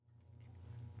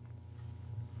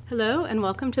Hello and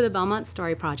welcome to the Belmont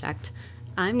Story Project.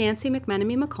 I'm Nancy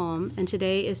McMenemy McComb and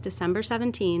today is December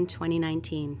 17,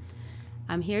 2019.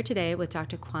 I'm here today with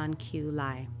Dr. Kwan Kyu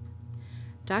Lai.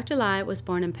 Dr. Lai was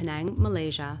born in Penang,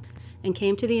 Malaysia, and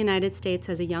came to the United States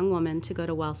as a young woman to go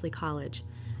to Wellesley College.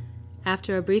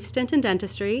 After a brief stint in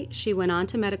dentistry, she went on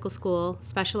to medical school,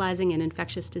 specializing in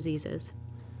infectious diseases.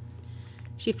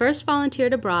 She first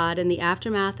volunteered abroad in the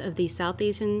aftermath of the South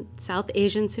Asian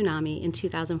tsunami in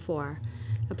 2004.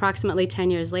 Approximately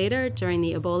 10 years later, during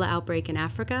the Ebola outbreak in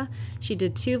Africa, she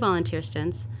did 2 volunteer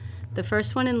stints, the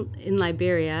first one in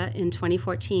Liberia in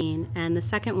 2014 and the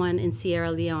second one in Sierra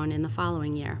Leone in the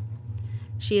following year.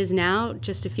 She is now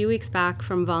just a few weeks back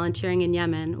from volunteering in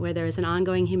Yemen, where there is an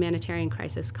ongoing humanitarian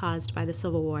crisis caused by the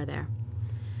civil war there.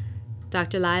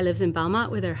 Dr. Lai lives in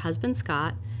Belmont with her husband,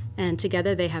 Scott, and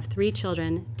together they have 3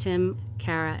 children, Tim,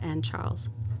 Kara, and Charles.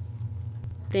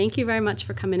 Thank you very much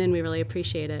for coming in. We really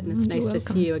appreciate it. And it's nice to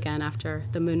see you again after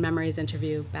the Moon Memories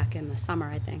interview back in the summer,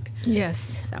 I think.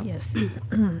 Yes.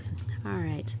 All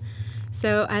right.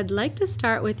 So I'd like to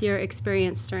start with your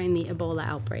experience during the Ebola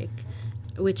outbreak,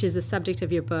 which is the subject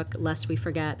of your book, Lest We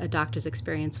Forget, A Doctor's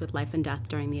Experience with Life and Death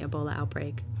During the Ebola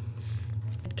Outbreak.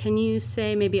 Can you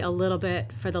say maybe a little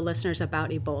bit for the listeners about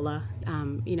Ebola?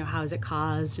 How is it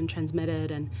caused and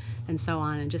transmitted and so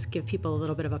on, and just give people a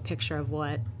little bit of a picture of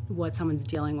what someone's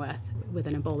dealing with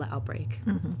an Ebola outbreak.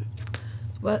 Mm-hmm.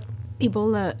 Well,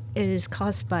 Ebola is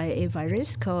caused by a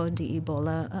virus called the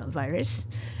Ebola virus,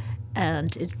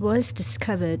 and it was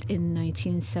discovered in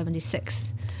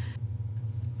 1976.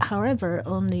 However,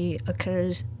 only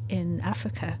occurs in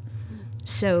Africa.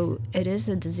 So it is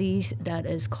a disease that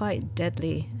is quite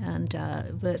deadly, and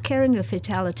but carrying a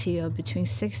fatality of between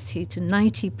 60 to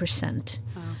 90%.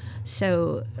 Wow.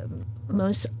 So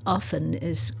most often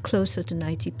is closer to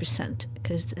 90%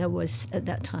 because there was at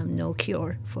that time no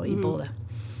cure for Ebola.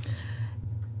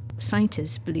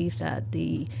 Scientists believe that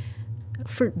the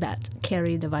fruit bat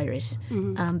carried the virus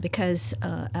because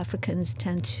Africans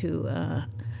tend to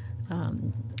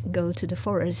go to the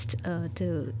forest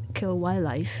to kill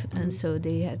wildlife, and so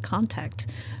they had contact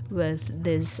with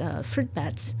these fruit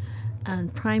bats,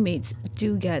 and primates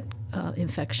do get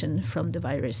infection from the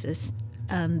viruses,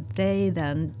 and they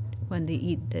then, when they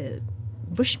eat the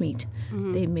bushmeat,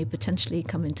 they may potentially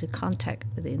come into contact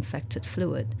with the infected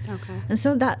fluid. Okay. And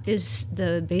so that is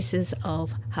the basis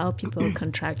of how people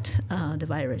contract the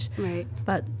virus. Right.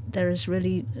 But there is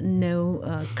really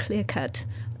no clear-cut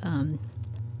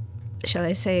shall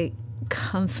I say,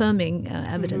 confirming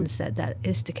evidence that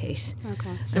is the case.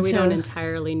 Okay. So we don't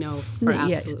entirely know for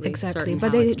absolutely exactly. certain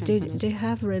But how it's transmitted. they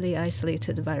have really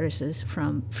isolated the viruses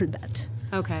from fruit bat.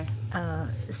 Okay.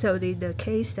 So the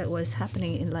case that was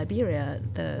happening in Liberia,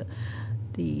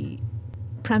 the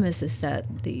premise is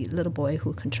that the little boy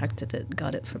who contracted it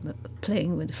got it from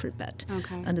playing with the fruit bat.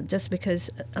 Okay. And just because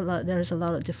there's a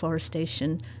lot of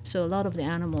deforestation, so a lot of the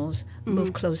animals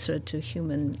move closer to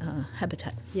human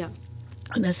habitat. Yeah.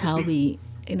 And that's how we,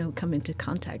 come into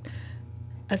contact.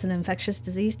 As an infectious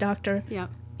disease doctor,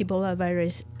 Ebola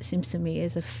virus seems to me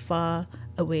is a far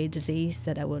away disease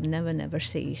that I will never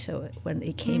see. So when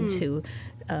it came to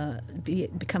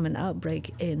become an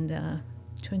outbreak in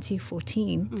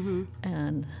 2014,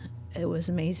 and it was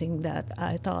amazing that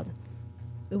I thought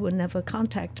it would never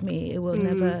contact me, it will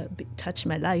never touch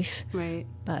my life, right?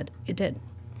 But it did.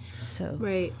 So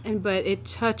right, but it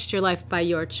touched your life by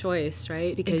your choice,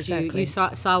 right? Because you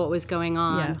saw what was going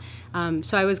on. Yeah.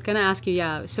 So I was going to ask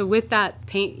you, so with that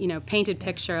painted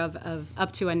picture of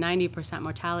up to a 90%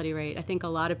 mortality rate, I think a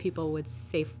lot of people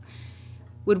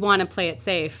would want to play it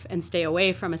safe and stay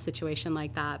away from a situation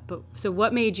like that. But so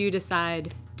what made you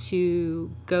decide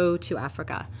to go to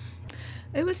Africa?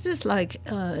 It was just like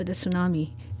the tsunami.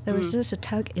 There was just a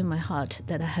tug in my heart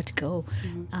that I had to go.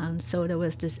 And so there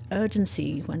was this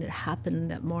urgency when it happened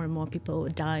that more and more people were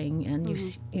dying, and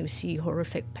you see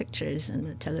horrific pictures on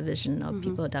the television of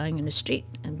people dying in the street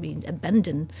and being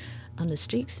abandoned on the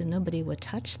streets, and nobody would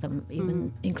touch them,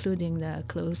 even including their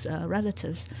close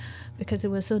relatives, because it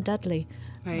was so deadly.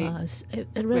 Right.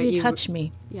 It really touched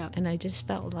me. Yeah. And I just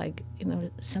felt like,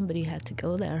 somebody had to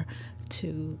go there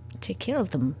to take care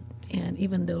of them. And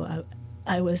even though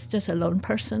I was just a lone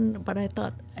person, but I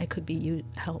thought I could be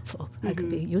helpful. I could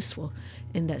be useful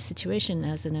in that situation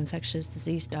as an infectious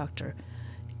disease doctor.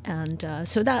 And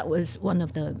so that was one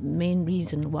of the main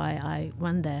reasons why I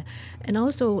went there. And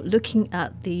also looking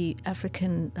at the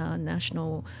African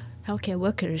national healthcare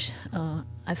workers,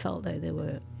 I felt that they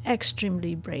were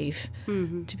extremely brave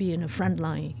to be in the front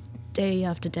line day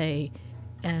after day.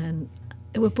 And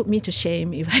it would put me to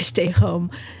shame if I stay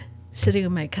home sitting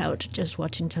on my couch just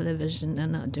watching television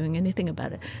and not doing anything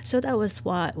about it. So that was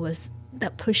why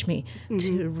that pushed me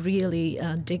to really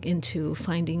dig into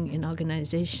finding an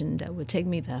organization that would take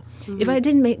me there. If I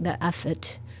didn't make that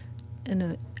effort,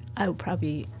 I would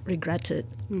probably regret it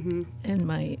in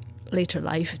my later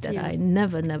life that I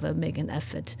never make an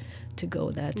effort to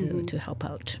go there to help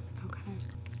out. Okay.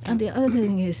 And the other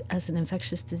thing is, as an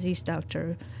infectious disease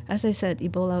doctor, as I said,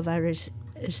 Ebola virus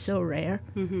is so rare.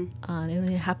 It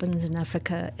only happens in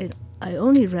Africa. I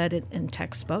only read it in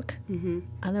textbook, and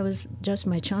that was just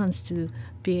my chance to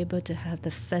be able to have the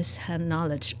first-hand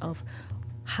knowledge of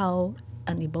how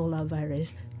an Ebola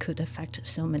virus could affect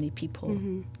so many people.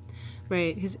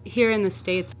 Right, because here in the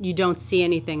States, you don't see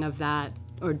anything of that,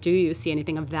 or do you see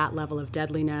anything of that level of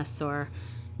deadliness, or,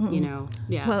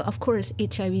 Well, of course,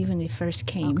 HIV, when it first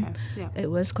came, yeah. it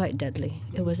was quite deadly.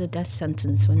 It was a death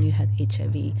sentence when you had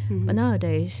HIV. But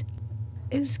nowadays,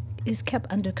 it's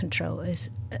kept under control.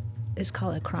 It's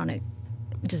called a chronic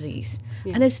disease.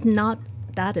 Yeah. And it's not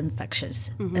that infectious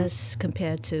as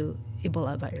compared to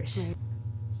Ebola virus. Right.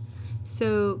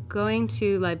 So going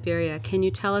to Liberia, can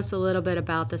you tell us a little bit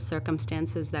about the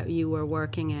circumstances that you were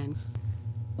working in?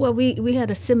 Well, we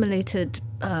had a simulated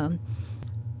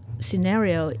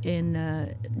scenario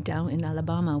down in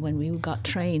Alabama when we got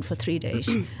trained for 3 days.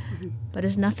 But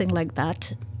it's nothing like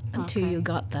that until you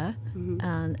got there.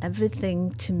 And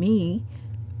everything, to me,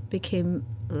 became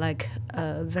like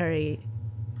a very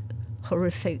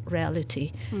horrific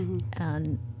reality.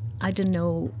 And I didn't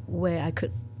know where I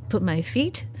could put my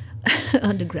feet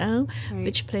on the ground,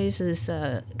 which place is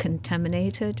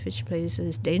contaminated, which place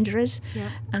is dangerous.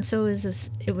 And so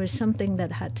it was something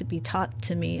that had to be taught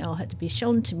to me, or had to be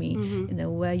shown to me,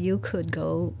 where you could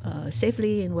go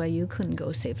safely and where you couldn't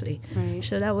go safely.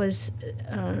 So that was,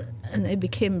 and it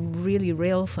became really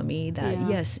real for me that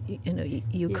yes,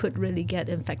 you could really get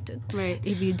infected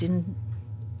if you didn't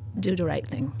do the right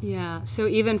thing. Yeah. So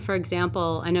even, for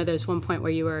example, I know there's one point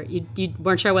where you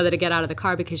weren't sure whether to get out of the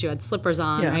car because you had slippers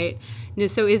on, right? No,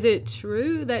 so is it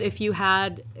true that if you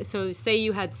had, so say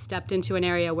you had stepped into an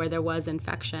area where there was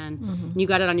infection, and you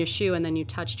got it on your shoe and then you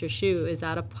touched your shoe, is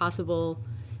that a possible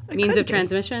means of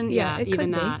transmission? Yeah, it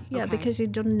even could that. be. Yeah, because you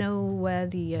don't know where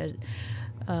the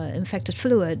infected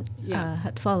fluid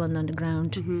had fallen on the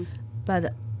ground.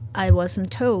 But I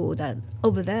wasn't told that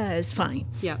over there is fine.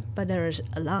 But there is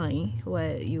a line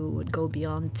where you would go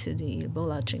beyond to the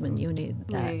Ebola treatment unit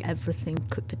that everything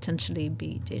could potentially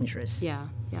be dangerous.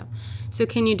 So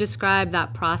can you describe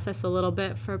that process a little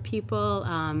bit for people?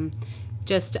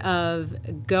 Just of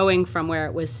going from where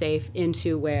it was safe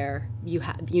into where you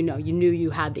knew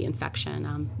you had the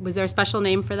infection. Was there a special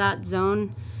name for that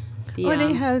zone?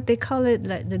 They call it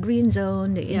like the green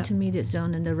zone, the intermediate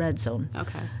zone, and the red zone.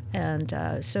 Okay.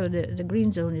 And so the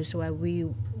green zone is where we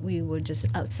were just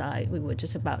outside. We were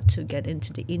just about to get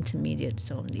into the intermediate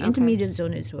zone. The intermediate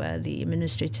zone is where the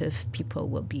administrative people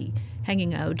will be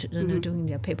hanging out, doing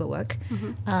their paperwork,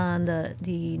 and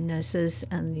the nurses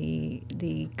and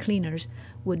the cleaners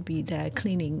would be there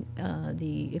cleaning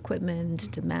the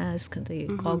equipment, the mask, and the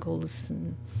goggles,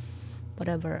 and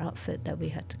whatever outfit that we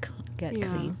had to get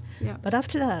clean. But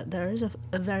after that, there is a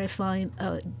very fine,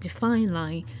 defined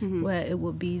line where it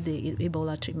will be the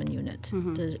Ebola treatment unit,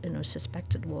 the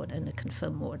suspected ward and the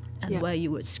confirmed ward, and where you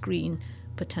would screen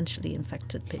potentially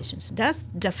infected patients. That's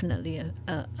definitely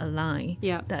a line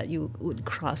that you would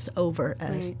cross over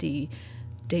as the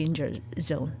danger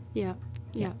zone.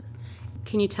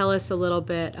 Can you tell us a little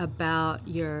bit about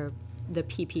the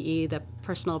PPE, the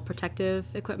personal protective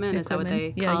equipment? Is that what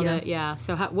they called it? Yeah.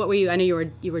 So what were you? I know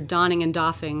you were donning and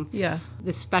doffing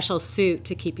the special suit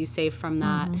to keep you safe from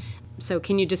that. So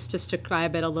can you just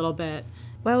describe it a little bit?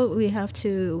 Well, we have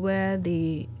to wear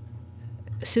the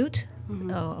suit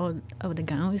or the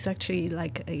gown. It's actually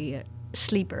like a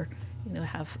sleeper.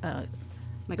 Have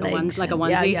like a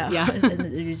onesie.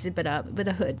 And you zip it up with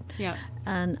a hood.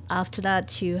 And after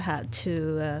that, you have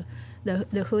to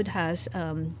the hood has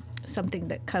something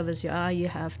that covers your eye. You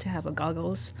have to have a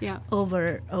goggles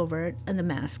over it and a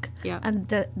mask. And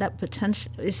that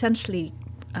potential essentially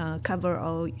cover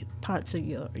all parts of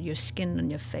your skin and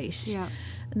your face.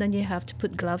 And then you have to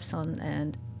put gloves on,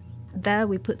 and there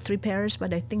we put 3 pairs,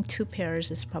 but I think 2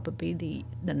 pairs is probably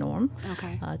the norm.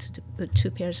 To put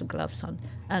 2 pairs of gloves on,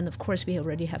 and of course we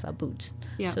already have our boots.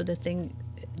 So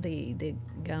the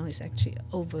gown is actually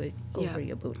over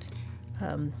your boots.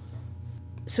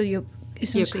 So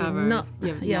essentially covered. not You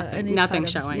have yeah nothing- any nothing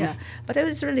part of- showing. Yeah, but it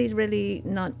was really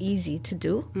not easy to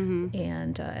do. Mm-hmm.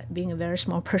 And being a very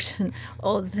small person,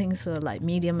 all the things were like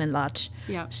medium and large.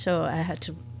 Yeah. So I had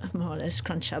to more or less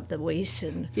crunch up the waist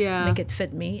and Yeah. make it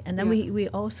fit me. And then Yeah. we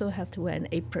also have to wear an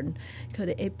apron, because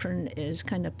the apron is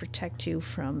kind of protect you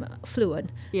from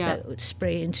fluid Yeah. that would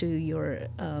spray into your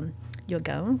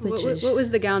gown, which is What was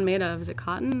the gown made of? Is it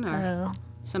cotton or uh,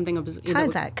 something of either?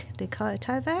 Tyvek. They call it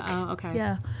Tyvek. Oh, okay.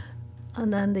 Yeah.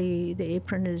 And then the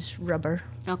apron is rubber,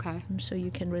 Okay. so you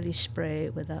can really spray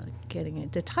without getting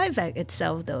it. The Tyvek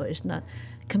itself, though, is not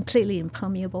completely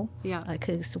impermeable. Yeah.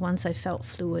 Because once I felt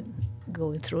fluid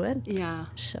going through it, Yeah.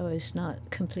 so it's not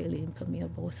completely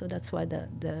impermeable. So that's why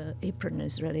the apron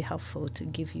is really helpful to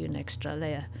give you an extra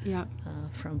layer Yeah.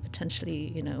 from potentially,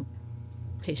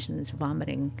 patients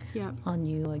vomiting Yeah. on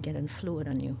you or getting fluid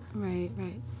on you. Right.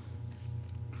 Right.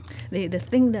 The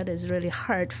thing that is really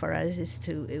hard for us is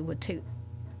it would take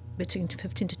between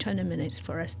 15 to 20 minutes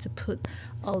for us to put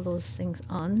all those things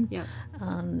on. Yeah.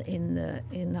 In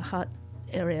the hot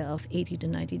area of 80 to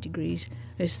 90 degrees,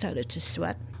 I started to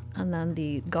sweat, and then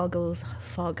the goggles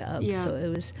fog up. Yeah. So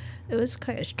it was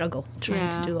quite a struggle trying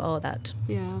to Yeah. do all that.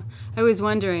 Yeah. I was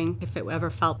wondering if it ever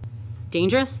felt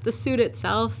dangerous, the suit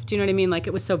itself. Do you know what I mean? Like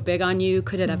it was so big on you.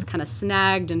 Could it have kind of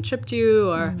snagged and tripped you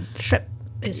or? Trip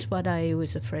is what I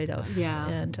was afraid of. Yeah.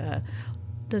 And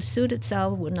the suit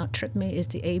itself would not trip me. It's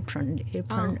the apron. The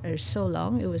apron is so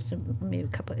long. It was maybe a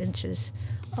couple inches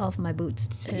off my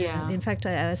boots. And Yeah. in fact,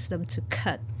 I asked them to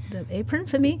cut the apron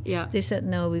for me. Yeah. They said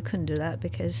no, we couldn't do that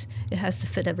because it has to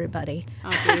fit everybody.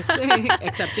 Obviously,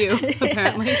 except you,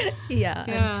 apparently. Yeah.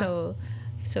 Yeah. And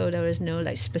so there was no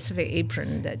like specific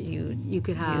apron that You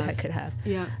could have. could have.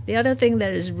 Yeah. The other thing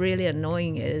that is really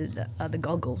annoying is the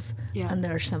goggles. Yeah. And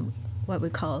there are some what we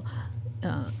call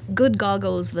good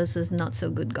goggles versus not so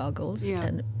good goggles. Yeah.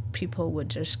 And people would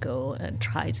just go and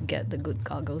try to get the good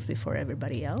goggles before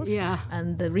everybody else. Yeah.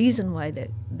 And the reason why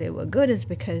they were good is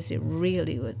because it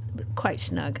really were quite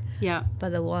snug. Yeah. But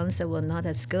the ones that were not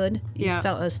as good, you Yeah.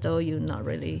 felt as though you're not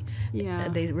really, Yeah.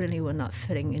 they really were not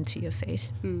fitting into your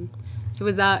face. So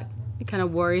was that kind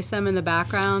of worrisome in the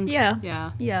background? Yeah.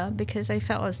 Yeah. Yeah, because I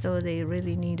felt as though they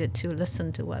really needed to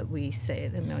listen to what we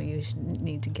said. You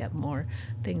need to get more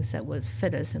things that would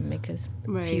fit us and make us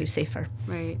feel Right. safer.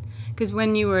 Right. Because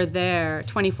when you were there,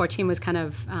 2014 was kind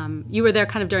of, you were there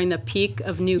kind of during the peak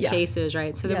of new Yeah. cases,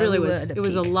 right? So there Yeah, really we were was, at the it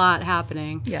was a peak. lot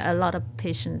happening. Yeah, a lot of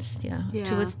patients. Yeah,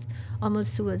 Yeah.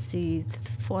 almost towards the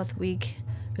fourth week,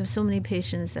 there were so many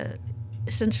patients that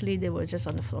essentially they were just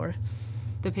on the floor.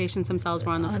 The patients themselves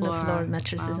were on the floor.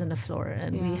 Mattresses Wow. on the floor,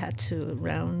 and Yeah. we had to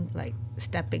round like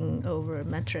stepping over a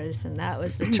mattress, and that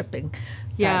was the tripping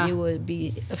Yeah. that you would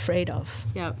be afraid of.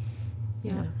 Yep.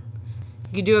 Yeah. Yeah.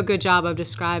 You do a good job of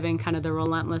describing kind of the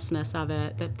relentlessness of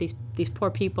it, that these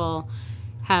poor people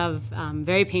have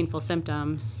very painful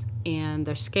symptoms and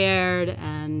they're scared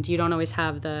and you don't always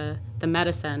have the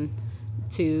medicine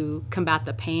to combat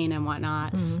the pain and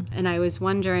whatnot. And I was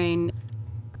wondering,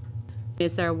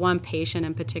 is there one patient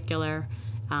in particular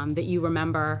that you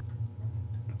remember?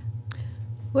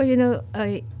 Well,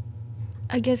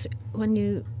 I guess when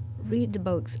you read the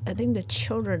books, I think the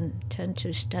children tend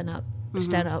to stand up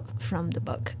from the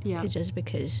book. Yeah. It's just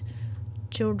because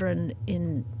children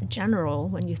in general,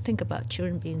 when you think about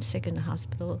children being sick in the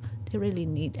hospital, they really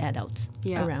need adults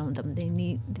Yeah. around them. They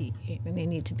need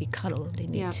to be cuddled. They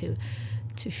need Yeah.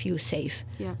 to feel safe.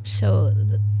 Yeah. So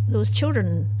those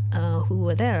children who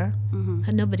were there Mm-hmm.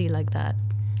 had nobody like that,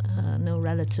 no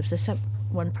relatives except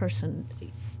one person.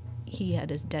 He had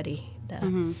his daddy there.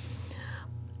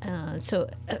 Mm-hmm. So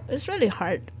it's really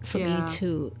hard for Yeah. me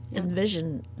to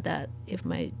envision that if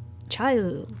my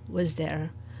child was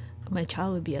there, my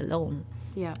child would be alone.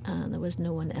 Yeah. There was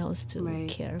no one else to Right.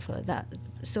 care for that.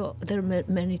 So there are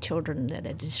many children that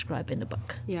I describe in the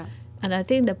book. Yeah. And I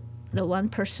think the one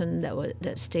person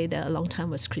that stayed there a long time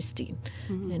was Christine.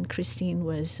 Mm-hmm. And Christine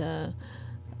was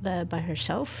there by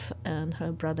herself, and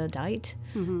her brother died.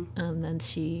 Mm-hmm. And then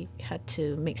she had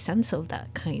to make sense of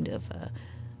that kind of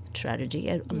tragedy.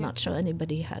 I'm Yeah. not sure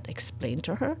anybody had explained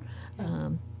to her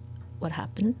what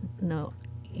happened. No,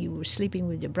 you were sleeping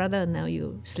with your brother, and now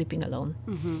you're sleeping alone.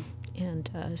 Mm-hmm.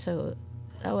 And so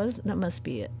that must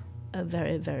be a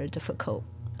very, very difficult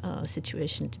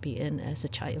situation to be in as a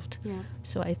child. Yeah.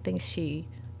 So I think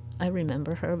I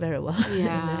remember her very well.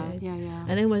 Yeah. And Yeah.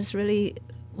 and it was really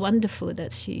wonderful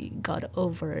that she got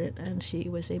over it and she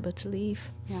was able to leave.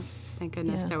 Yeah. Thank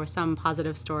goodness Yeah. there were some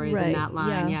positive stories in Right. that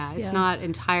line. Yeah. Yeah. It's Yeah. not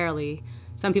entirely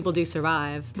some people do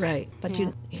survive. Right. But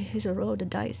Yeah. it's a roll of the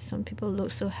dice. Some people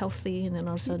look so healthy and then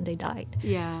all of a sudden they died.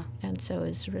 Yeah. And so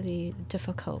it's really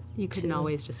difficult. You couldn't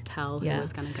always just tell who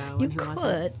was going to go You and who could,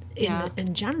 wasn't. Yeah.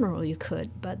 in general, you could,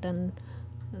 but then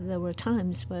there were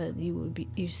times where you would be,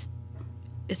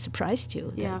 it surprised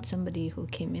you Yeah. that somebody who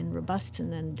came in robust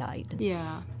and then died.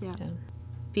 Yeah. Yeah.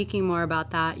 Speaking more about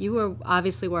that, you were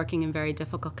obviously working in very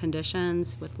difficult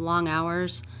conditions with long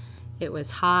hours. It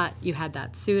was hot. You had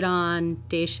that suit on,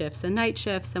 day shifts and night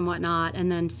shifts and whatnot,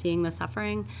 and then seeing the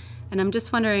suffering. And I'm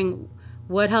just wondering,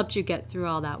 what helped you get through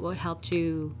all that? What helped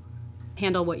you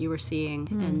handle what you were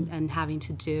seeing and having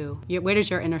to do? Where does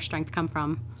your inner strength come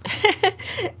from?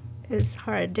 It's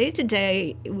hard. Day to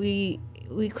day, we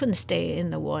couldn't stay in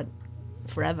the ward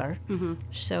forever. Mm-hmm.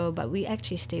 So, but we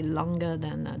actually stayed longer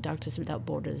than Doctors Without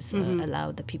Borders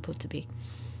allowed the people to be.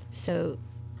 So,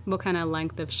 What kind of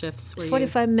length of shifts were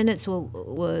 45 minutes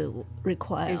will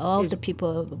require all the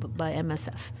people by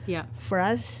MSF. Yeah. For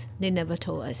us, they never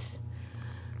told us.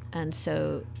 And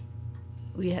so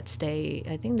we had to stay,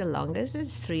 I think the longest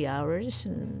is 3 hours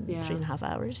and 3.5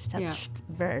 hours. That's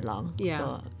very long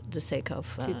for the sake of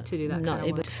to do that not kind of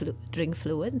able to drink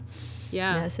fluid.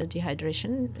 Yeah. So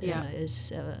dehydration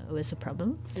was a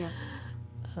problem. Yeah.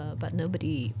 But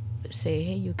nobody say,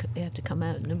 hey, you have to come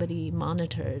out. Nobody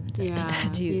monitored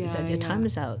that your time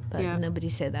is out, but nobody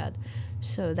said that.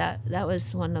 So that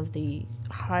was one of the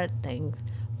hard things.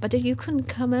 But you couldn't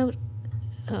come out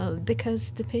because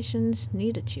the patients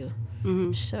needed you.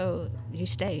 Mm-hmm. So you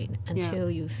stayed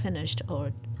until you finished,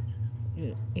 or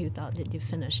you thought that you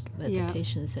finished with the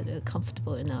patients that are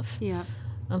comfortable enough. Yeah.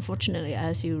 Unfortunately,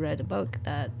 as you read the book,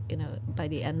 that by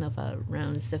the end of our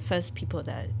rounds, the first people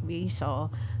that we saw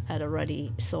had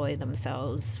already soiled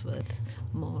themselves with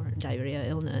more diarrhea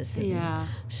illness. And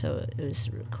so it was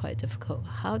quite difficult.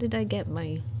 How did I get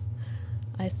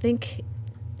I think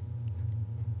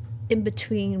in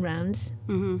between rounds,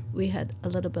 we had a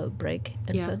little bit of break.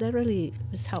 And so that really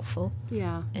was helpful.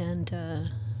 Yeah. And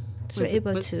so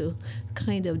able to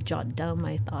kind of jot down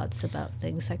my thoughts about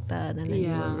things like that, and then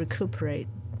you will recuperate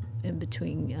in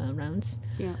between rounds.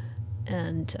 Yeah.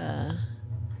 And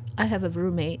I have a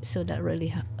roommate, so that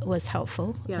really was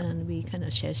helpful. Yeah. And we kind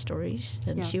of share stories.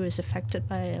 And she was affected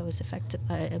by it. I was affected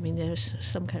by it. I mean, there's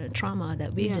some kind of trauma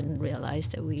that we didn't realize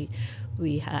that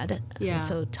we had. Yeah. And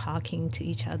so talking to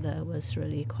each other was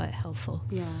really quite helpful.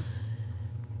 Yeah.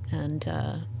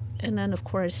 And then, of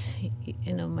course,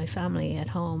 my family at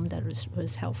home, that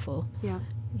was helpful. Yeah.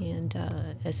 And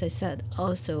as I said,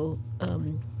 also,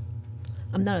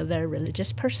 I'm not a very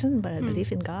religious person, but I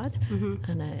believe in God. Mm-hmm.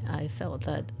 And I felt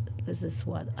that this is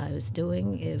what I was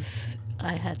doing. If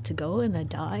I had to go and I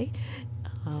die,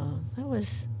 that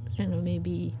was,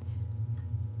 maybe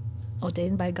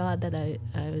ordained by God that I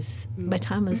was my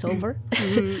time was over.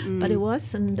 But it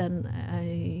was, and then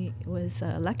I was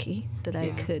lucky that I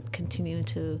could continue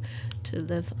to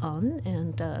live on,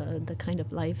 and the kind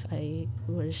of life I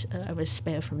was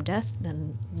spared from death.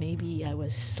 Then maybe I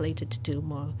was slated to do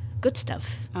more good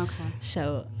stuff. Okay.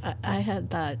 So I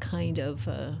had that kind of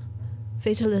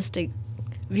fatalistic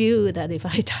view that if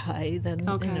I die,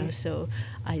 then so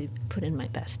I put in my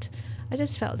best. I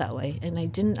just felt that way, and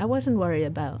I wasn't worried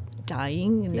about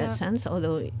dying in that sense,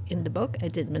 although in the book I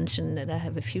did mention that I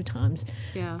have a few times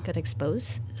got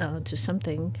exposed to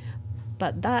something,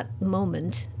 but that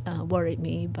moment worried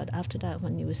me. But after that,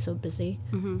 when you were so busy,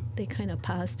 they kind of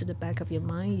passed to the back of your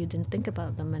mind. You didn't think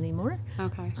about them anymore.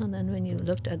 Okay. And then when you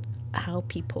looked at how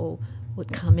people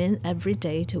would come in every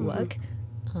day to work,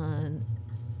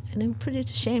 and I'm pretty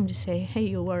ashamed to say, hey,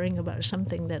 you're worrying about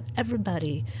something that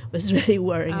everybody was really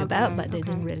worrying about, but they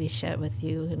didn't really share with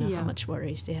you, how much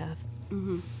worries they have.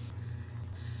 Mm-hmm.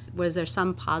 Was there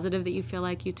some positive that you feel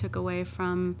like you took away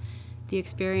from the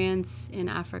experience in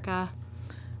Africa?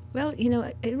 Well,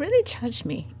 it really touched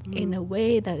me in a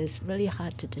way that is really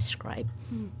hard to describe.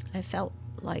 I felt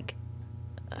like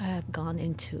I have gone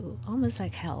into almost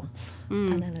like hell,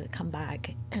 and then I come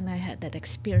back, and I had that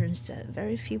experience that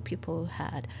very few people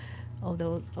had,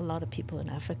 although a lot of people in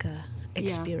Africa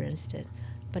experienced it.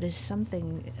 But it's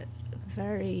something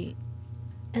very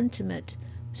intimate,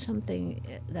 something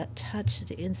that touched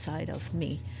the inside of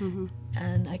me.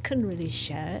 And I couldn't really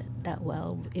share it that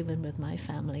well, even with my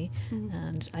family.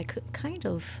 And I could kind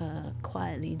of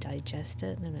quietly digest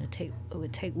it, and I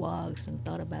would take walks and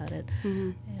thought about it.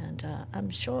 And I'm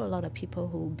sure a lot of people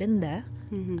who've been there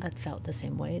had felt the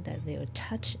same way, that they were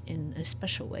touched in a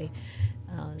special way.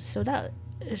 So that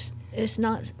is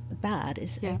not bad.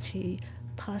 It's actually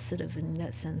positive in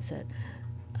that sense that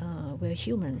we're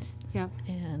humans,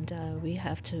 and we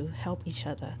have to help each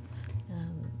other.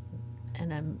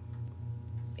 And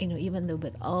even though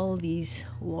with all these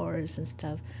wars and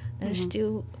stuff, there's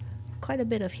still quite a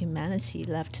bit of humanity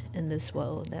left in this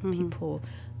world that people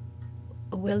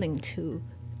are willing to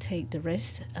take the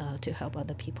risk to help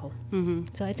other people.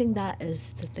 So I think that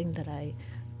is the thing that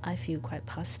I feel quite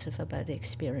positive about the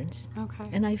experience. Okay.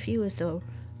 And I feel as though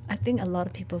I think a lot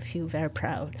of people feel very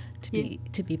proud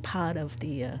to be part of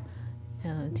the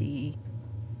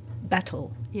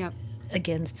battle Yep.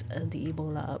 against the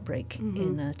Ebola outbreak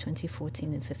in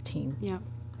 2014 and 15. Yep.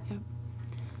 Yep.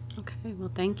 Okay.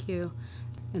 Well, thank you.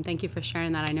 And thank you for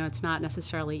sharing that. I know it's not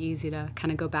necessarily easy to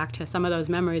kind of go back to some of those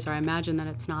memories, or I imagine that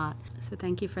it's not. So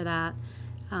thank you for that.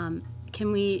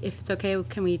 Can we, if it's okay,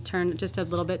 can we turn just a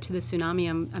little bit to the tsunami?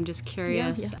 I'm just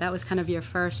curious. Yeah. That was kind of your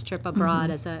first trip abroad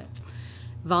as a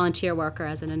volunteer worker,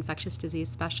 as an infectious disease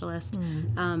specialist.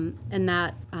 And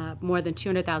that more than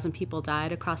 200,000 people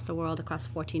died across the world, across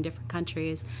 14 different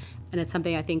countries. And it's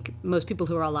something I think most people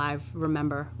who are alive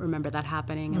remember that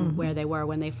happening and where they were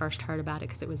when they first heard about it,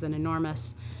 because it was an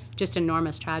enormous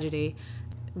tragedy.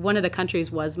 One of the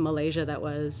countries was Malaysia that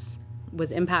was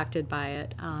impacted by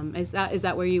it. Is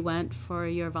that where you went for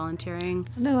your volunteering?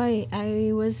 No,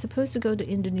 I was supposed to go to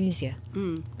Indonesia,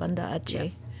 Banda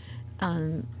Aceh,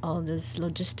 and all this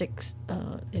logistics,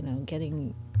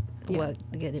 getting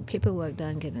paperwork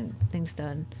done, getting things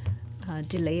done,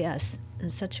 delay us in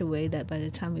such a way that by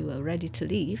the time we were ready to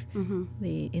leave,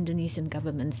 the Indonesian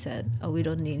government said, we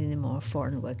don't need any more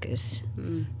foreign workers.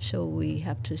 So we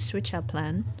have to switch our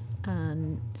plan.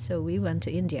 And so we went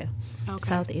to India,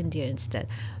 South India instead.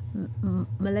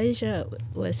 Malaysia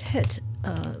was hit,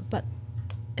 but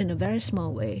in a very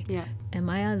small way. Yeah. And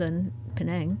my island,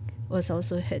 Penang, was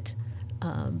also hit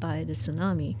by the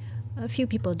tsunami. A few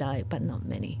people died, but not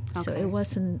many. So it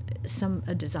wasn't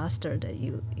a disaster that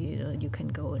you can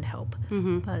go and help.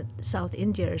 But South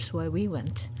India is where we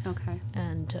went. Okay.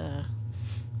 And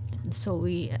so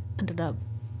we ended up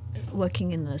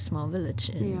working in a small village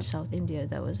in South India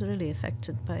that was really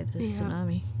affected by the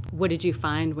tsunami. What did you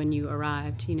find when you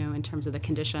arrived, in terms of the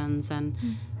conditions and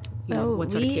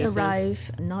what sort of cases? We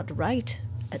arrived not right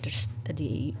at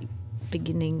the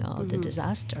beginning of the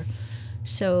disaster.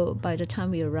 So by the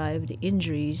time we arrived, the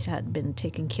injuries had been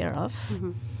taken care of.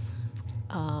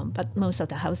 But most of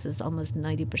the houses, almost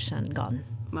 90% gone.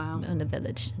 Wow. In the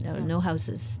village. There were no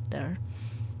houses there.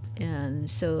 And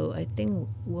so I think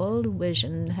World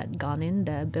Vision had gone in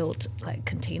there, built like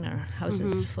container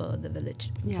houses for the village,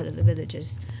 for the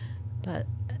villages. But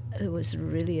it was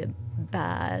really a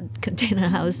bad container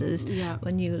houses. Yeah.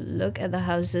 When you look at the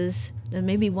houses, there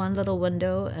may be one little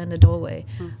window and a doorway.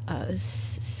 It was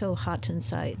so hot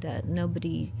inside that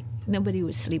nobody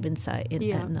would sleep inside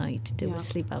at night. They would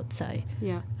sleep outside.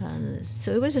 Yeah.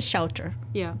 So it was a shelter.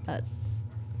 Yeah. But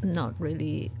not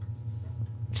really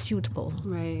suitable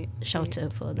shelter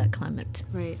for that climate.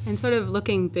 Right. And sort of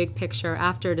looking big picture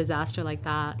after a disaster like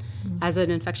that, as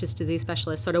an infectious disease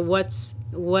specialist, sort of what's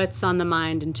on the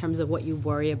mind in terms of what you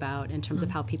worry about in terms of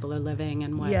how people are living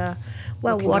and what well,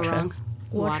 what can water. go wrong?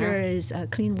 Water is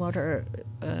clean water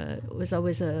was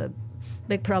always a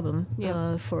big problem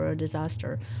for a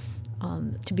disaster.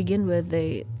 To begin with,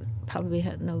 they probably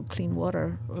had no clean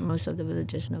water, or most of the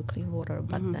villages no clean water.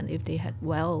 But then if they had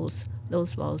wells,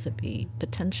 those wells would be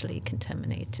potentially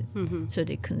contaminated, so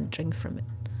they couldn't drink from it.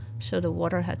 So the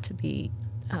water had to be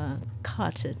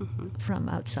carted from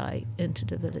outside into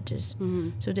the villages.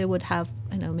 So they would have,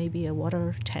 maybe a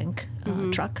water tank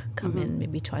truck come in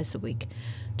maybe twice a week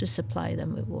to supply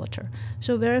them with water.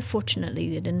 So very fortunately,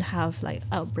 they didn't have like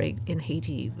outbreak in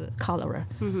Haiti with cholera.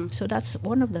 So that's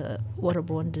one of the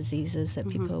waterborne diseases that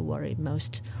people are worried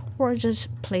most, or just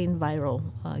plain viral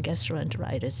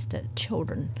gastroenteritis that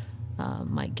children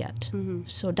might get.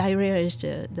 So diarrhea is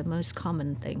the most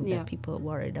common thing that people are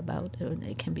worried about, and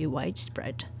it can be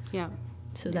widespread. Yeah.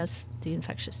 So that's the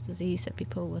infectious disease that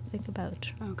people will think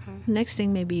about. Okay. Next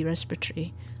thing may be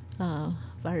respiratory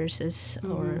viruses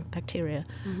or bacteria,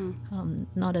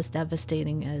 not as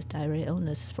devastating as diarrhea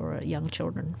illness for young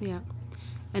children. Yeah.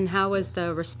 And how was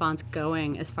the response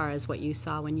going as far as what you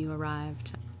saw when you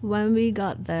arrived? When we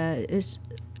got there, this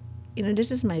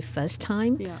is my first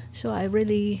time, so I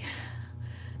really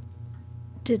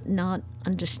did not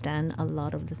understand a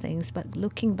lot of the things. But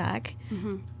looking back,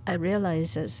 I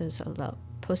realized that there's a lot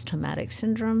post-traumatic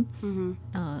syndrome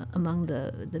among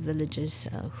the villages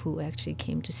who actually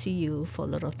came to see you for a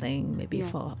little thing, maybe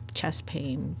for chest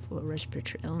pain, for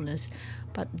respiratory illness.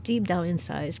 But deep down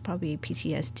inside, it's probably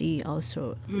PTSD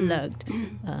also lurked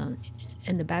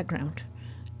in the background.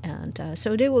 And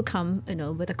so they will come,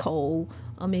 with a cold,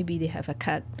 or maybe they have a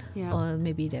cut, or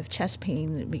maybe they have chest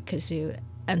pain because they're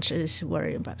anxious,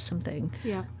 worried about something.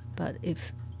 Yeah. But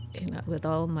if with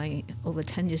all my over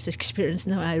 10 years experience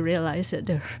now, I realize that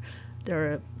there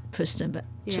are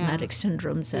post-traumatic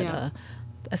syndromes that are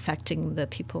affecting the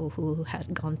people who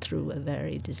had gone through a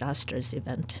very disastrous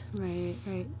event. Right.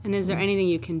 And is there anything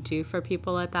you can do for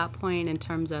people at that point in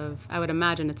terms of, I would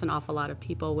imagine it's an awful lot of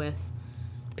people with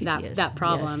PTSD, that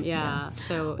problem. yes,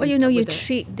 So well, you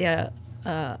treat their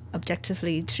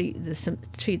objectively treat the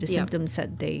symptoms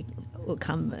that they will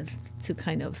come to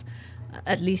kind of,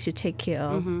 at least you take care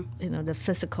of the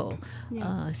physical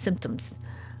symptoms.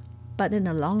 But in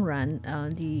the long run,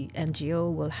 the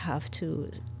NGO will have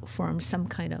to form some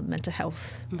kind of mental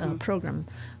health program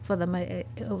for them.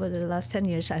 Over the last 10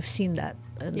 years, I've seen that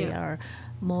they are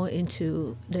more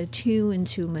they're tuned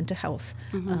into mental health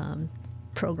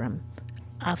program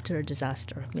after a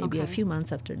disaster. Maybe a few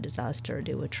months after a disaster,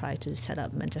 they would try to set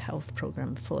up mental health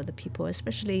program for the people,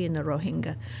 especially in the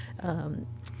Rohingya,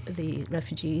 the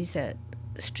refugees that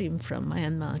stream from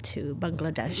Myanmar to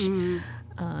Bangladesh.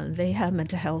 They have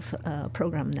mental health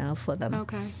program now for them.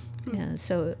 Okay. Yeah,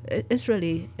 so it's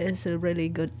a really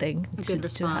good thing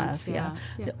to have. Yeah.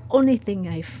 The only thing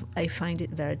I find it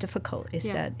very difficult is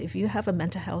that if you have a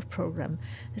mental health program,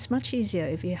 it's much easier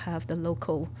if you have the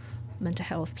local mental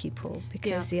health people,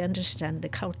 because they understand the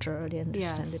culture, they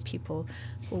understand the people.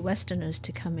 For Westerners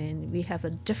to come in, we have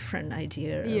a different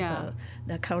idea about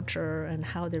the culture and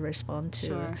how they respond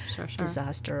to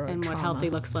disaster and trauma. what healthy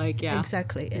looks like.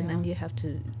 Exactly. And then you have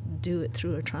to do it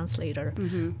through a translator,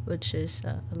 which is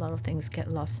a lot of things get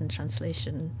lost in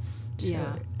translation. So,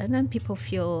 and then people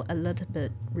feel a little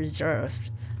bit reserved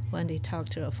when they talk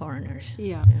to foreigners.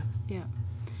 Yeah.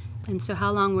 And so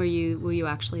how long were you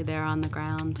actually there on the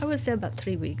ground? I was there about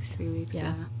 3 weeks. 3 weeks,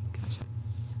 yeah. Gotcha.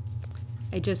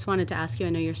 I just wanted to ask you,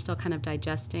 I know you're still kind of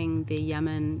digesting the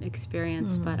Yemen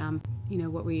experience, but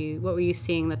what were you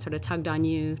seeing that sort of tugged on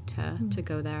you to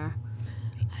go there?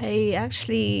 I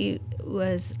actually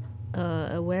was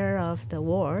aware of the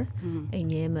war in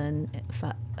Yemen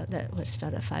that was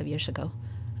started 5 years ago.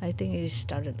 I think it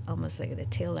started almost like at the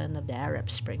tail end of the Arab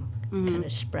Spring, kind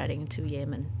of spreading to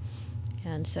Yemen.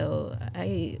 And so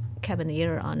I kept an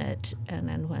ear on it. And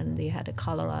then when they had a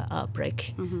cholera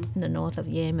outbreak in the north of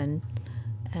Yemen,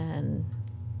 and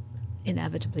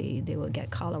inevitably they will get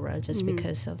cholera just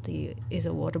because of it's a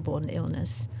waterborne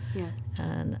illness. Yeah.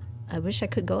 And I wish I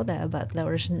could go there, but there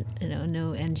was no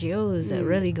NGOs that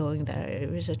really going there.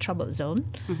 It was a troubled zone.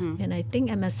 And I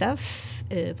think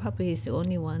MSF probably is the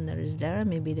only one that is there.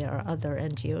 Maybe there are other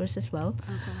NGOs as well.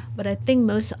 Okay. But I think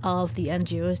most of the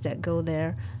NGOs that go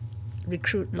there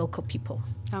recruit local people,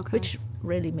 which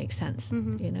really makes sense.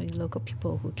 Local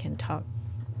people who can talk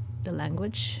the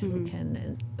language,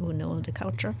 who know the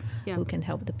culture, who can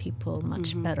help the people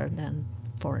much better than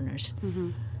foreigners.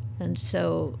 And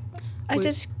so I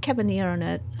just kept an ear on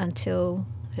it until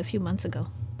a few months ago.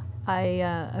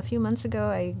 A few months ago,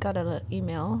 I got an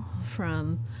email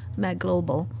from Med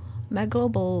Global. Med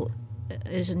Global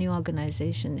is a new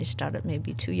organization. It started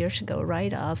maybe 2 years ago,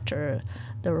 right after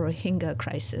the Rohingya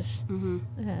crisis.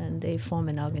 And they formed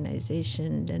an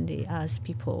organization, then they asked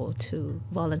people to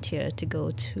volunteer to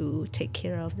go to take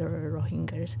care of the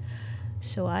Rohingyas.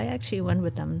 So I actually went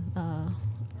with them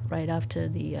right after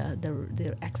the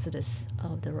exodus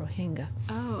of the Rohingya.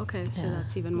 Oh, okay. So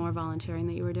that's even more volunteering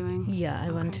that you were doing? Yeah,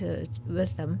 I went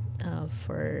with them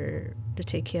to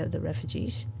take care of the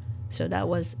refugees. So that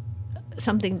was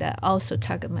something that also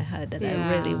tugged at my head that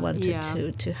I really wanted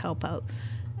to help out.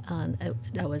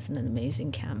 That was an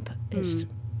amazing camp. It's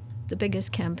the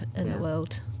biggest camp in the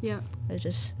world. Yeah. It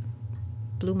just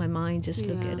blew my mind, just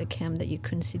look at a camp that you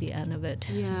couldn't see the end of it.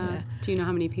 Yeah. Do you know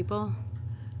how many people?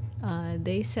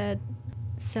 They said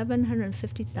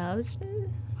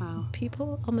 750,000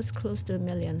 people, almost close to 1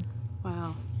 million.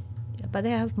 Wow. Yeah, but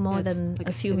they have more than like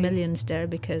a few millions there,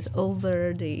 because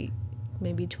over the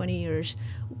maybe 20 years,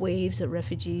 waves of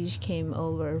refugees came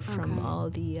over from all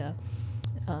the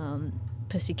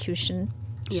persecution.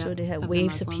 So they had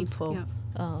waves of people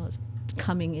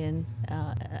coming in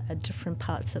at different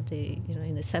parts of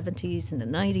in the 70s and the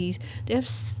 90s. They have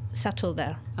settled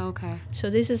there. Okay. So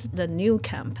this is the new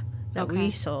camp that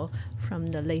we saw from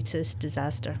the latest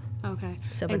disaster. Okay.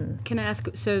 And can I ask,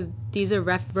 so these are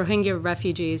Rohingya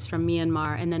refugees from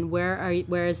Myanmar, and then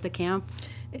where is the camp?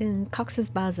 In Cox's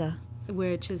Bazar.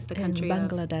 Which is the country in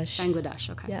Bangladesh. Bangladesh,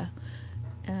 okay. Yeah.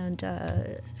 And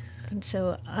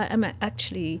so I'm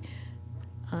actually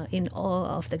in awe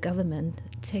of the government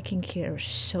taking care of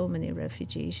so many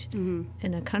refugees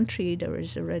in a country that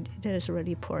is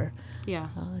already poor. Yeah.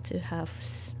 To have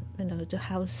to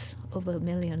house over 1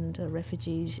 million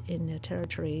refugees in a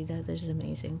territory that is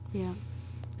amazing. Yeah.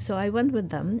 So I went with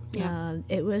them. Yeah.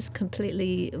 It was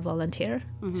completely volunteer.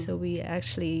 So we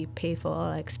actually pay for all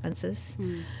our expenses,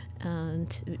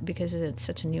 and because it's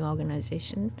such a new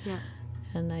organization. Yeah.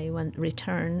 And I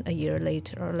return a year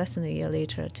later, or less than a year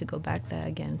later, to go back there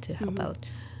again to help out.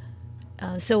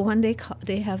 So one day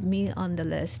they have me on the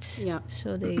list. Yeah.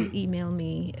 So they emailed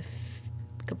me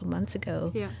a couple months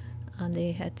ago, Yeah. and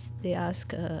they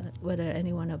asked whether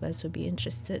any one of us would be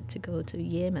interested to go to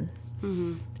Yemen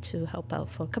to help out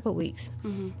for a couple of weeks.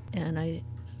 And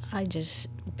I just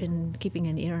been keeping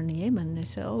an ear on Yemen. I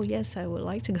said, oh yes, I would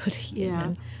like to go to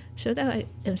Yemen. So that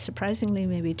surprisingly,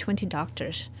 maybe 20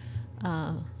 doctors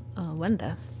went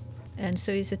there. And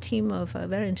so it's a team of a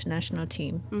very international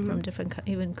team from different,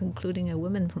 even including a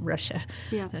woman from Russia.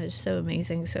 Yeah. It's so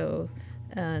amazing. So,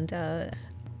 and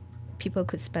people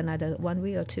could spend either 1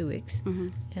 week or 2 weeks,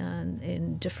 and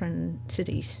in different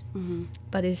cities.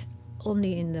 But it's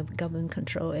only in the government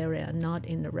control area, not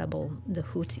in the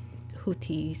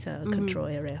Houthis control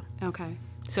area. Okay.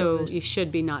 So you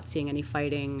should be not seeing any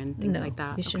fighting and things like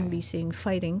that. You shouldn't be seeing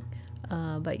fighting,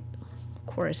 but of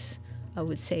course, I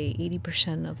would say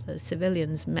 80% of the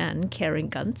civilians, men, carrying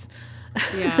guns.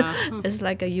 Yeah. It's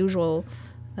like a usual.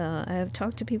 I have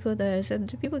talked to people there. I said,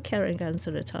 do people carry guns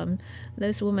all the time?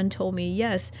 This woman told me,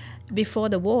 yes, before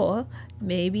the war,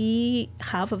 maybe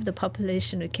half of the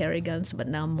population would carry guns, but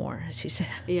now more, she said.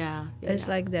 Yeah. It's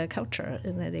like their culture,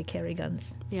 and that they carry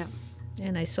guns. Yeah.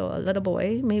 And I saw a little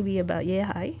boy, maybe about year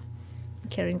high,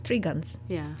 carrying 3 guns.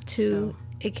 Yeah. Two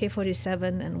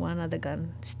AK-47 and one other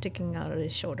gun sticking out of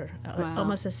his shoulder, Wow.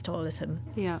 almost as tall as him.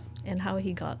 Yeah. And how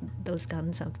he got those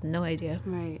guns, I have no idea.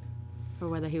 Right. Or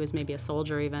whether he was maybe a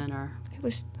soldier even, or It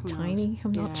was Who tiny. knows?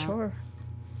 I'm not Yeah. sure.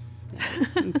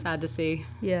 it's sad to see.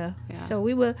 Yeah. Yeah. So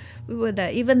we were there.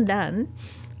 Even then,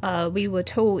 we were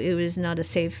told it was not a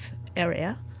safe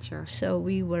area. Sure. So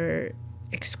we were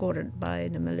escorted by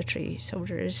the military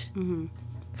soldiers,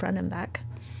 front and back.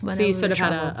 So you sort of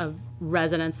had a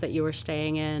residence that you were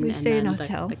staying in, We and stayed in then a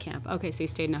hotel. the camp. Okay, so you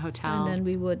stayed in a hotel. And then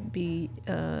we would be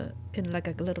in like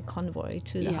a little convoy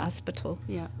to the Yeah. hospital.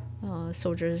 Yeah.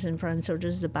 Soldiers in front,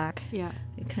 soldiers in the back. Yeah.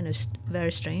 It kind of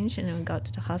very strange. And then we got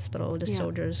to the hospital. The Yeah.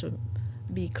 soldiers would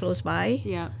be close by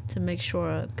Yeah. to make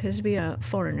sure, because we are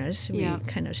foreigners, we Yeah.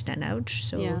 kind of stand out.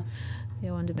 So Yeah. they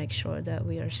want to make sure that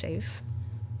we are safe.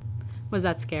 Was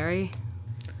that scary?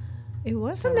 It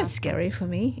wasn't that scary for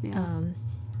me. Yeah.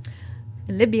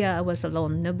 In Libya, I was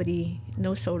alone.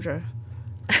 No soldier.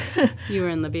 You were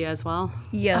in Libya as well?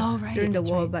 Yeah, Oh, right, during the that's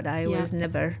war, right. but I Yeah. was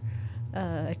never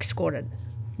escorted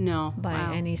No. by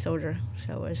Wow. any soldier.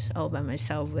 So I was all by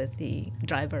myself with the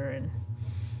driver. And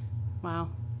Wow.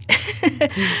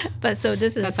 but so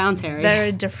this is That sounds hairy.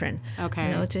 very different.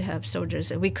 Okay. To have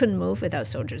soldiers. We couldn't move without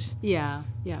soldiers. Yeah.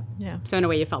 Yeah. Yeah. So in a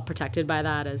way, you felt protected by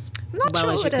that as I'm not well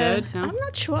sure as you whether- could? No? I'm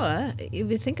not sure. If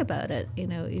you think about it,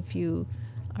 if you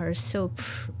are so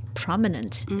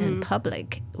prominent and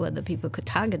public, whether people could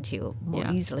target you more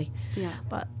Yeah. easily. Yeah.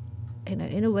 But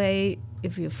in a way,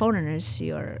 if you're foreigners,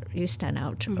 you stand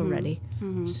out already.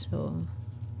 So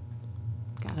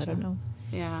Gotcha. I don't know.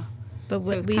 Yeah. But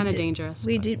So it's we kind of did- dangerous.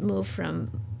 We but- did move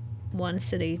from one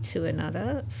city to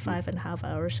another, 5.5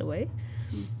 hours away.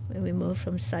 When we moved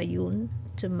from Sayun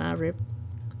to Marib,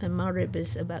 and Marib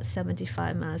is about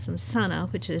 75 miles from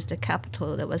Sana'a, which is the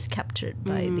capital that was captured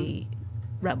by the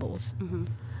rebels.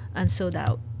 And so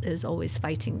that is always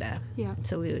fighting there. Yeah.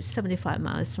 So we were 75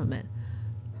 miles from it.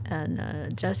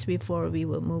 And just before we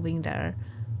were moving there,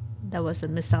 there was a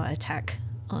missile attack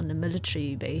on the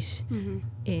military base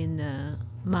in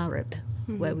Marib,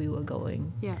 where we were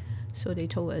going. Yeah. So they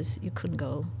told us you couldn't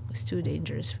go. It's too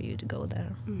dangerous for you to go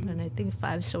there. And I think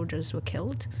 5 soldiers were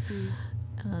killed.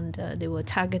 And they were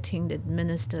targeting the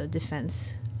Minister of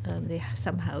Defense. They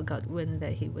somehow got wind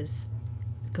that he was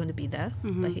going to be there,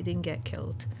 but he didn't get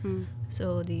killed.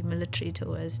 So the military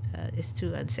told us that it's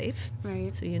too unsafe,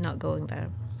 Right. so you're not going there.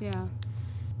 Yeah.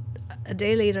 A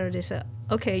day later, they said,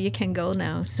 okay, you can go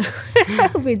now. So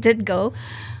we did go,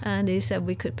 and they said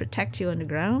we could protect you on the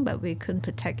ground, but we couldn't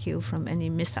protect you from any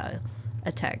missile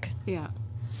attack. Yeah.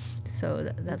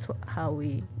 So that's how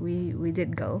we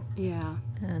did go. Yeah.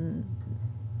 And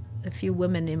a few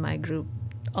women in my group,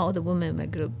 all the women in my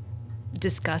group,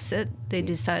 discussed it. They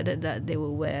decided that they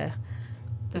will wear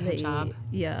The hijab.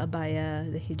 Yeah,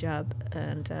 abaya, the hijab,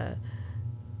 and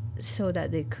so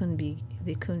that they couldn't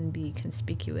be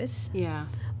conspicuous. Yeah.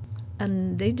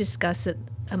 And they discussed it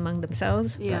among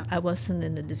themselves, Yeah. but I wasn't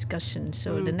in the discussion.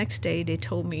 So the next day they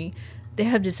told me they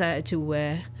have decided to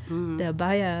wear the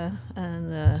abaya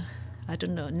and I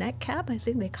don't know, neck cap, I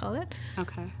think they call it.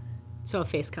 Okay. So a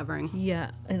face covering.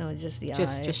 Yeah, just the eye.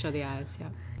 Just show the eyes. Yeah.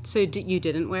 So you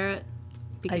didn't wear it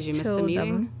because you missed the told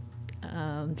meeting?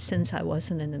 them, since I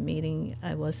wasn't in the meeting,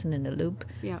 I wasn't in the loop,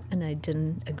 Yeah. and I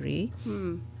didn't agree,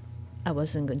 I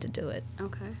wasn't going to do it.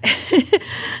 Okay.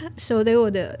 So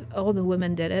all the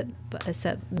women did it, but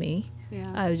except me. Yeah.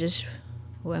 I would just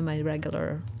wear my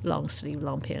regular long sleeve,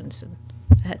 long pants, and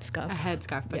a headscarf. A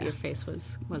headscarf, but Yeah. your face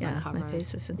was Yeah, uncovered. my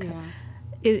face was uncovered.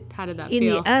 Yeah. How did that in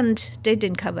feel? the end, they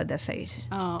didn't cover their face.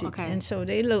 Oh, okay. And so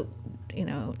they look,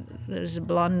 there's a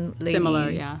blonde lady. Similar,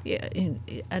 yeah. Yeah,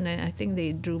 and I think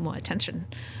they drew more attention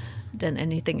than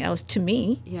anything else to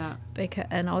me. Yeah.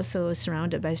 And also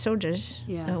surrounded by soldiers.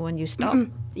 Yeah. When you stop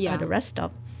Yeah. at a rest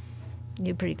stop,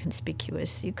 you're pretty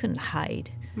conspicuous. You couldn't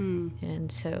hide.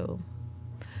 And so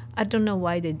I don't know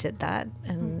why they did that,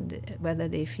 and whether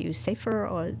they feel safer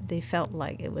or they felt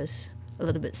like it was a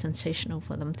little bit sensational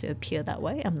for them to appear that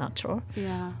way. I'm not sure.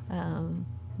 Yeah.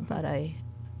 But I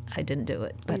didn't do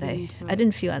it. But didn't do I it.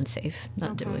 didn't feel unsafe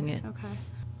not Okay, doing it. Okay.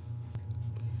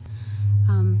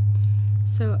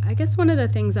 So I guess one of the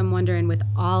things I'm wondering, with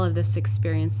all of this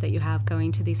experience that you have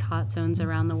going to these hot zones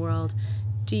around the world,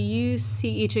 do you see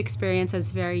each experience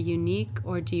as very unique,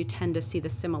 or do you tend to see the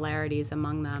similarities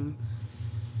among them?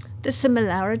 The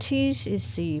similarities is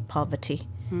the poverty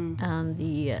and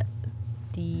the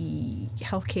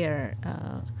healthcare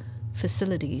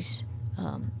facilities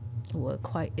were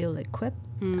quite ill-equipped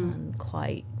and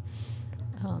quite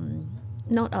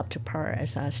not up to par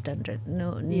as our standard.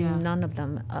 None of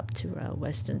them up to our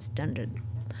Western standard.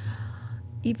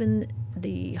 Even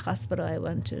the hospital I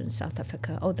went to in South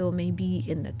Africa, although maybe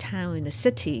in the town, in the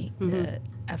city, the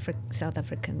South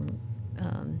African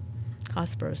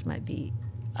hospitals might be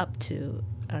up to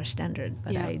our standard,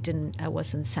 but I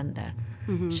wasn't sent there.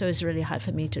 So it's really hard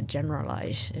for me to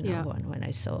generalize, when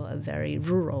I saw a very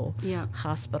rural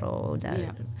hospital.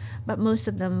 But most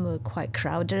of them were quite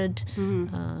crowded,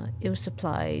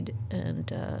 ill-supplied, and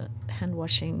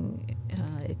hand-washing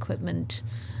equipment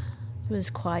was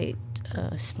quite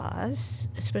sparse,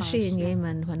 especially in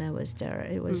Yemen when I was there.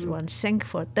 It was one sink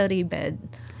for 30 bed,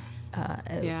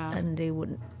 and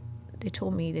they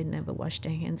told me they never washed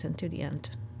their hands until the end.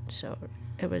 So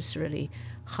it was really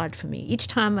hard for me. Each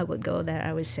time I would go there,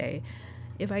 I would say,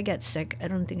 if I get sick, I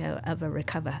don't think I'll ever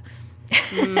recover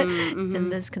in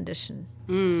this condition.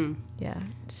 Yeah.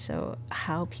 So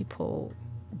how people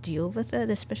deal with it,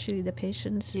 especially the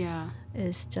patients,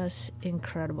 is just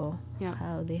incredible.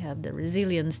 How they have the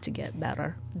resilience to get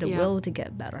better, the will to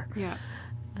get better.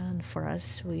 And for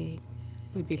us, it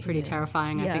would be pretty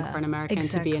terrifying, I think, for an American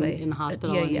to be in the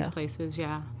hospital in these places.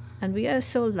 And we are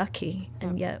so lucky,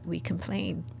 and yet we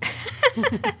complain.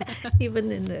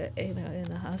 Even in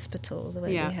the hospital, where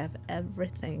they have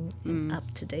everything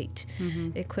up to date,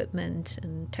 equipment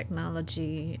and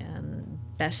technology and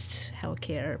best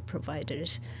healthcare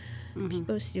providers,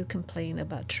 people still complain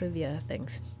about trivia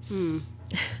things. Do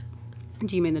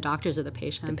you mean the doctors or the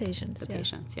patients? The patients. The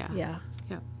patients. Yeah.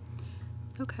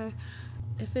 Okay.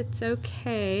 If it's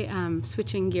okay,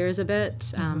 switching gears a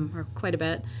bit, or quite a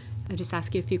bit, I'll just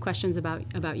ask you a few questions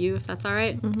about you, if that's all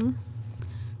right.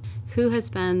 Who has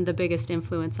been the biggest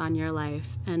influence on your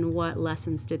life, and what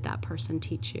lessons did that person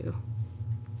teach you?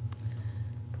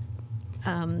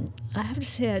 I have to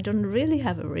say I don't really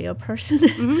have a real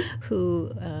person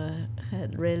who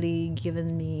had really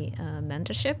given me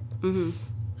mentorship,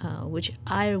 which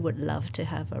I would love to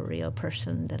have a real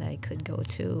person that I could go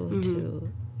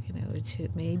to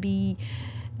maybe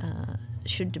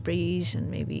shoot the breeze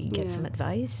and maybe get some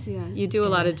advice. Yeah, you do a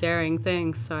lot of daring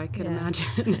things, so I could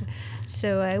imagine.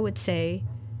 So I would say,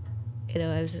 I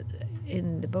was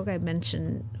in the book I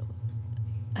mentioned,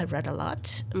 I read a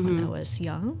lot when I was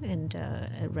young, and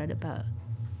I read about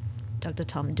Dr.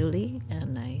 Tom Dooley,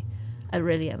 and I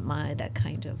really admire that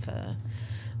kind of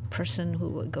person who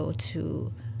would go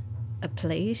to a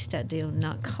place that they're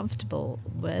not comfortable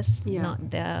with, not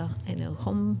their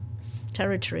home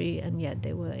territory, and yet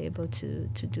they were able to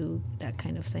do that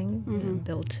kind of thing and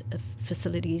build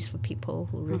facilities for people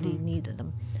who really needed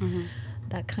them.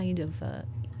 That kind of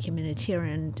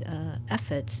humanitarian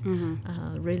efforts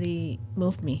really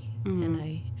moved me,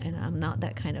 and I'm not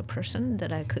that kind of person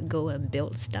that I could go and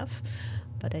build stuff,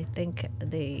 but I think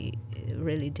they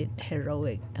really did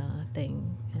heroic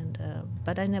thing,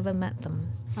 but I never met them.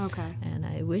 Okay. And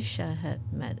I wish I had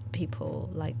met people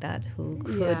like that who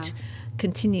could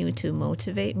continue to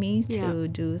motivate me to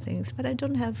do things, but I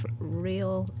don't have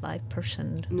real life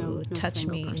person who touched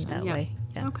me in that way.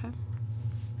 Yeah. Okay.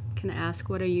 Can I ask,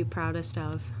 what are you proudest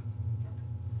of?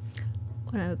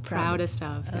 What I'm proudest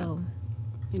of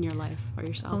in your life or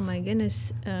yourself? Oh my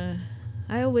goodness.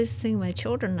 I always think my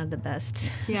children are the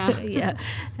best. Yeah.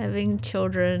 Having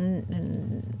children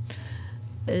and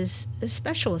is a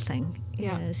special thing.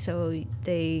 Yeah. So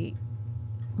they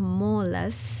more or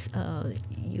less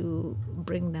you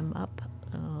bring them up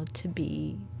to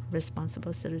be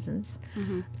responsible citizens,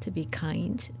 to be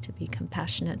kind, to be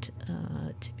compassionate,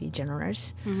 to be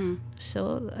generous.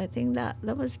 So I think that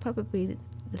was probably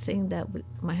the thing that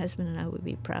my husband and I would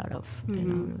be proud of. You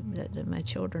know, that my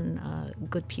children are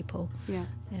good people, Yeah.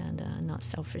 and not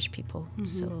selfish people.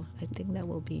 So I think that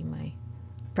will be my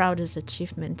proudest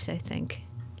achievement, I think.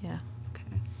 Yeah.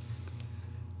 Okay.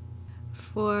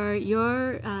 For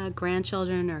your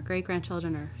grandchildren or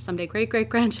great-grandchildren or someday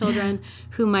great-great-grandchildren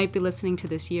who might be listening to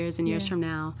this years and years from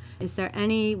now, is there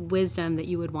any wisdom that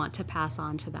you would want to pass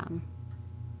on to them?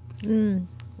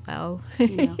 Wow. You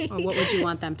know, or what would you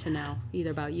want them to know,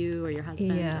 either about you or your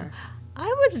husband? Yeah. Or...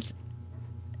 I would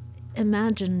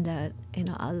imagine that, you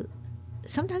know,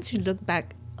 sometimes you look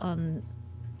back on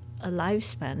a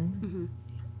lifespan,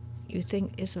 you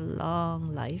think it's a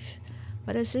long life,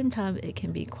 but at the same time, it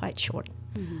can be quite short.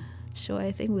 So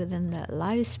I think within that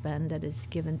lifespan that is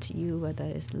given to you, whether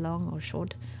it's long or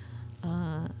short,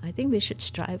 I think we should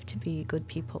strive to be good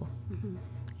people.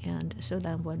 And so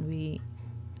that when we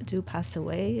do pass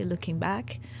away, looking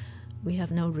back, we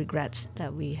have no regrets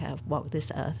that we have walked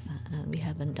this earth and we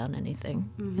haven't done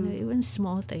anything. You know, even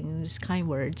small things, kind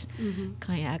words,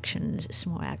 kind actions,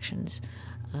 small actions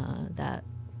that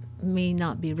may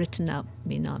not be written up,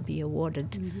 may not be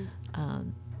awarded,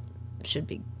 should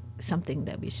be something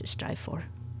that we should strive for,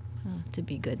 to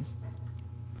be good.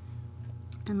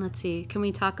 And let's see, can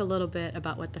we talk a little bit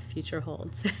about what the future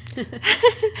holds?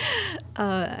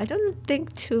 I don't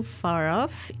think too far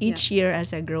off. Each year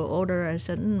as I grow older, I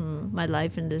said, my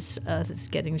life in this earth is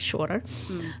getting shorter.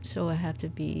 So I have to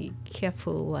be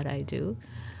careful what I do.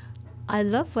 I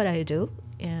love what I do,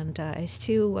 and I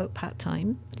still work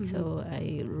part-time. So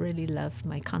I really love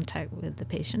my contact with the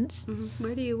patients.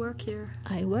 Where do you work here?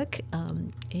 I work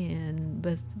in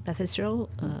Beth Israel,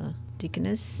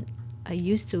 Deaconess. I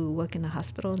used to work in a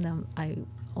hospital, now I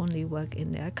only work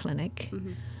in their clinic,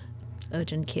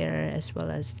 urgent care, as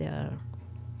well as their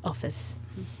office,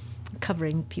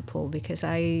 covering people, because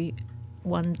I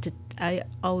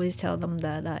always tell them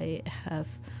that I have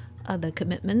other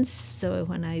commitments, so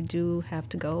when I do have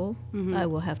to go, I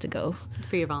will have to go.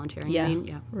 For your volunteering, Yeah, I mean?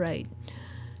 Yeah. Right.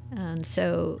 And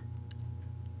so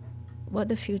what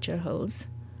the future holds,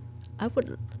 I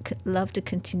would love to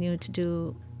continue to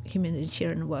do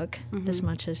humanitarian work as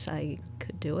much as I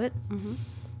could do it.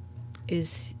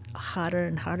 Is harder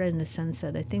and harder in the sense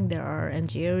that I think there are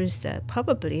NGOs that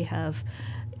probably have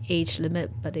age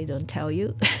limit, but they don't tell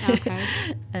you. Okay.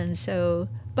 And so,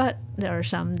 but there are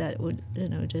some that would, you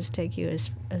know, just take you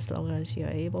as long as you're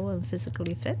able and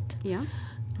physically fit. Yeah.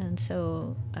 And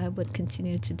so I would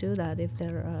continue to do that if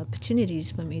there are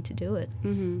opportunities for me to do it.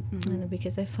 And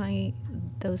because I find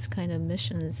those kind of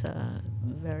missions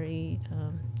very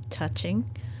touching,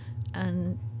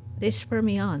 and they spur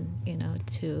me on, you know,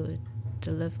 to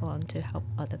live on, to help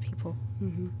other people.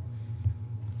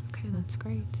 Okay, that's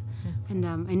great. Yeah. And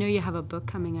I know you have a book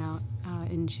coming out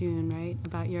in June, right?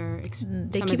 About your They some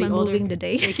keep of the on older... moving the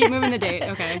date. They keep moving the date.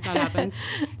 Okay, that happens.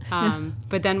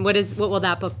 But then what will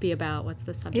that book be about? What's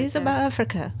the subject? It's there? about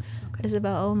Africa. Okay. It's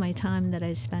about all my time that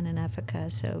I spent in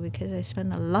Africa. So because I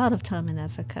spent a lot of time in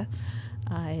Africa,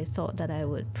 I thought that I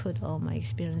would put all my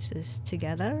experiences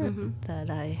together, that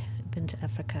I had been to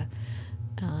Africa.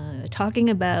 Talking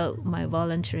about my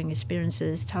volunteering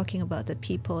experiences, talking about the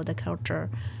people, the culture,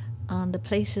 the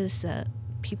places that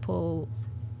people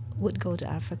would go to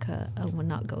Africa and would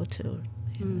not go to.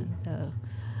 You know,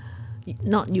 the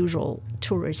not usual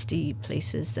touristy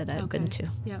places that I've been to.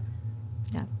 Yeah.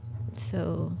 Yeah.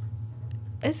 So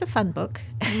it's a fun book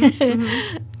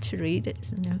to read.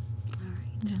 You know. All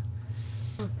right. Yeah.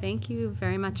 Well, thank you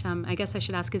very much. I guess I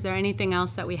should ask, is there anything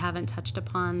else that we haven't touched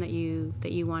upon that you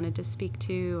wanted to speak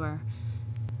to, or?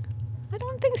 I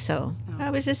don't think so. Oh. I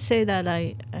would just say that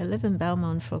I live in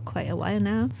Belmont for quite a while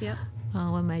now. Yep.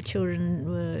 When my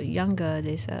children were younger,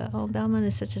 they said, "Oh, Belmont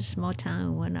is such a small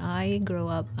town. When I grow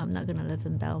up, I'm not going to live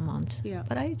in Belmont." Yeah.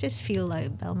 But I just feel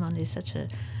like Belmont is such a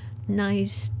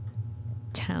nice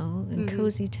town and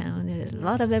cozy town. There's a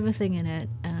lot of everything in it,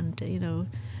 and you know,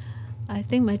 I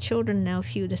think my children now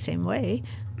feel the same way.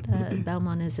 That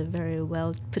Belmont is a very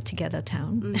well put together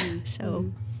town.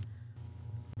 So.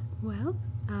 Well,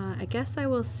 I guess I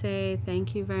will say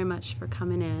thank you very much for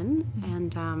coming in,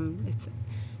 and it's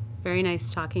very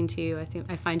nice talking to you. I think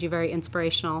I find you very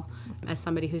inspirational as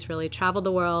somebody who's really traveled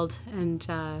the world and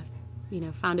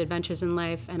found adventures in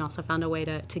life, and also found a way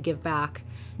to give back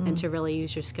and to really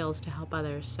use your skills to help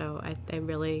others. So I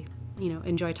really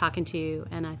enjoy talking to you,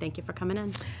 and I thank you for coming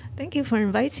in. Thank you for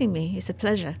inviting me. It's a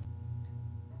pleasure.